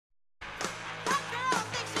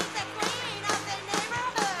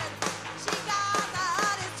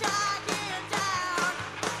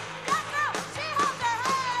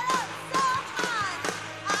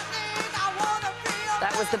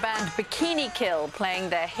Bikini Kill, playing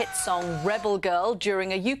their hit song Rebel Girl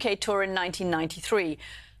during a UK tour in 1993.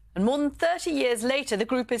 And more than 30 years later, the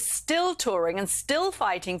group is still touring and still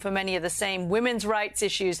fighting for many of the same women's rights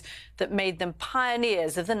issues that made them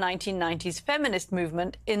pioneers of the 1990s feminist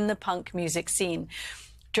movement in the punk music scene.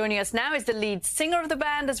 Joining us now is the lead singer of the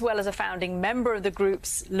band, as well as a founding member of the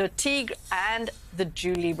groups Le Tigre and the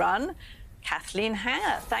Julie Run, Kathleen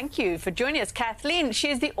Hanna. Thank you for joining us, Kathleen. She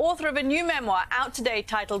is the author of a new memoir out today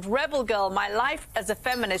titled Rebel Girl, My Life as a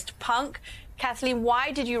Feminist Punk. Kathleen,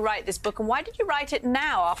 why did you write this book, and why did you write it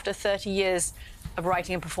now after 30 years of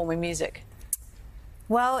writing and performing music?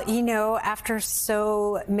 Well, you know, after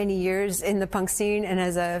so many years in the punk scene and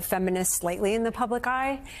as a feminist slightly in the public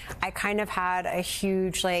eye, I kind of had a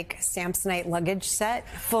huge, like, Samsonite luggage set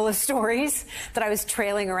full of stories that I was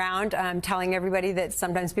trailing around, telling everybody that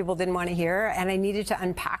sometimes people didn't want to hear. And I needed to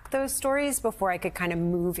unpack those stories before I could kind of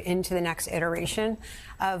move into the next iteration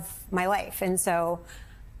of my life. And so,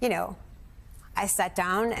 you know, I sat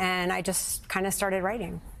down and I just kind of started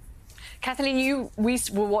writing. Kathleen, we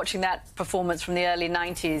were watching that performance from the early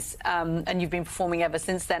 90s, and you've been performing ever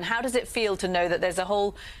since then. How does it feel to know that there's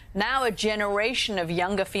now a generation of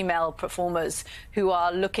younger female performers who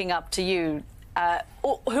are looking up to you,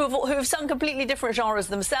 who have sung completely different genres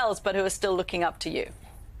themselves, but who are still looking up to you?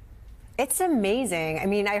 It's amazing. I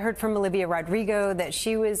mean, I heard from Olivia Rodrigo that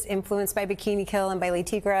she was influenced by Bikini Kill and by Le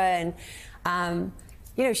Tigre, and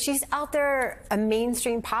you know, she's out there, a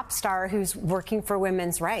mainstream pop star who's working for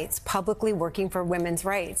women's rights, publicly working for women's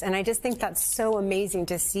rights. And I just think that's so amazing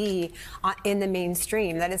to see in the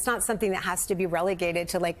mainstream, that it's not something that has to be relegated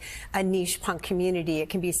to like a niche punk community. It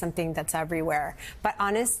can be something that's everywhere. But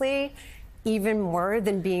honestly, even more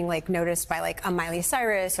than being like noticed by like a Miley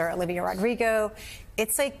Cyrus or Olivia Rodrigo,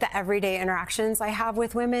 it's like the everyday interactions I have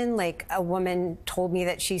with women. Like, a woman told me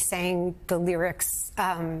that she sang the lyrics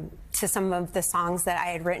to some of the songs that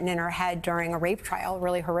I had written in her head during a rape trial, a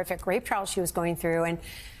really horrific rape trial she was going through. And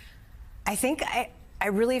I think I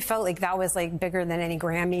really felt like that was like bigger than any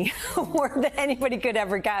Grammy award that anybody could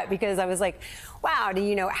ever get, because I was like, wow, to,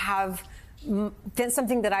 you know, have then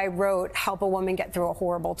something that I wrote help a woman get through a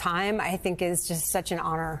horrible time, I think is just such an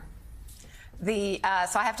honor. So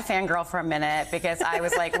I have to fangirl for a minute, because I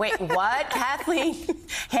was like, wait, what? Kathleen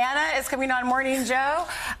Hanna is coming on Morning Joe?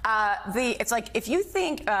 It's like, if you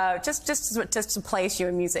think, just to place you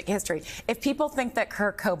in music history, if people think that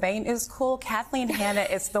Kurt Cobain is cool, Kathleen Hanna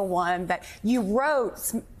is the one that you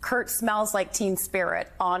wrote Kurt Smells Like Teen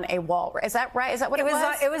Spirit on a wall. Is that right? Is that what it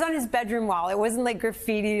was? It was on his bedroom wall. It wasn't like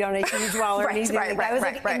graffiti on a huge wall or anything like that. It was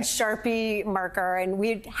like in Sharpie marker, and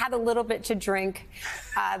we had a little bit to drink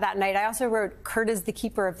that night. I also wrote Kurt is the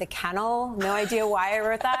keeper of the kennel. No idea why I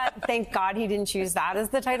wrote that. Thank God he didn't choose that as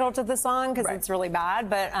the title to the song, because it's really bad.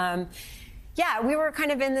 But yeah, we were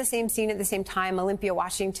kind of in the same scene at the same time. Olympia,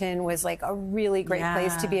 Washington was like a really great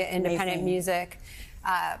place to be an independent music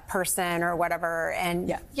person or whatever.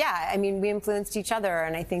 And yeah, I mean, we influenced each other.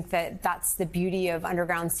 And I think that that's the beauty of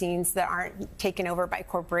underground scenes that aren't taken over by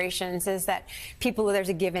corporations, is that there's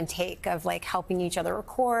a give and take of like helping each other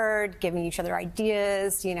record, giving each other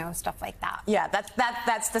ideas, you know, stuff like that. Yeah,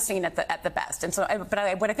 that's the scene at the best. And so,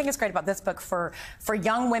 what I think is great about this book for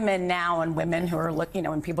young women now, and women who are looking, you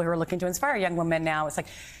know, and people who are looking to inspire young women now, it's like,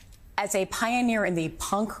 as a pioneer in the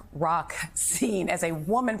punk rock scene, as a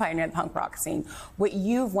woman pioneer in the punk rock scene, what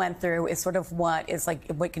you've went through is sort of what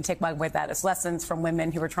can take away with that is lessons from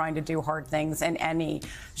women who are trying to do hard things in any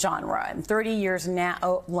genre. And 30 years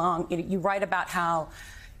now long, you write about how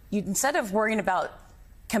you, instead of worrying about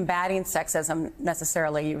combating sexism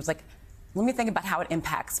necessarily, you was like, let me think about how it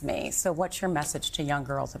impacts me. So what's your message to young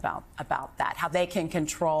girls about that? How they can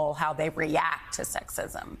control how they react to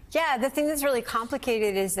sexism? Yeah, the thing that's really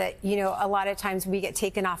complicated is that, you know, a lot of times we get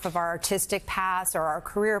taken off of our artistic paths or our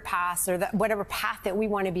career paths or whatever path that we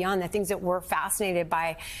want to be on, the things that we're fascinated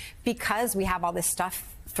by, because we have all this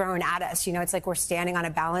stuff thrown at us. You know, it's like we're standing on a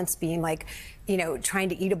balance beam, like, you know, trying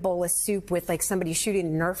to eat a bowl of soup with like somebody shooting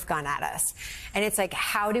a Nerf gun at us. And it's like,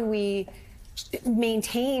 how do we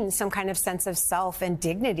maintain some kind of sense of self and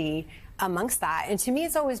dignity amongst that? And to me,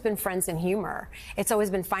 it's always been friends and humor. It's always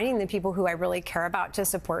been finding the people who I really care about to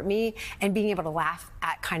support me and being able to laugh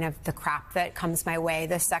at kind of the crap that comes my way,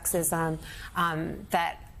 the sexism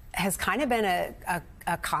that has kind of been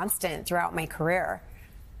a constant throughout my career.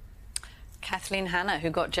 Kathleen Hanna, who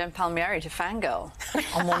got Jen Palmieri to fangirl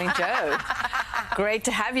on Morning Joe. Great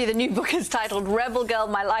to have you. The new book is titled Rebel Girl,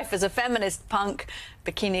 My Life as a Feminist Punk.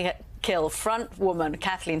 Bikini Kill front woman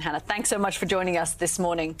Kathleen Hanna. Thanks so much for joining us this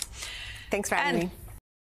morning. Thanks for having me.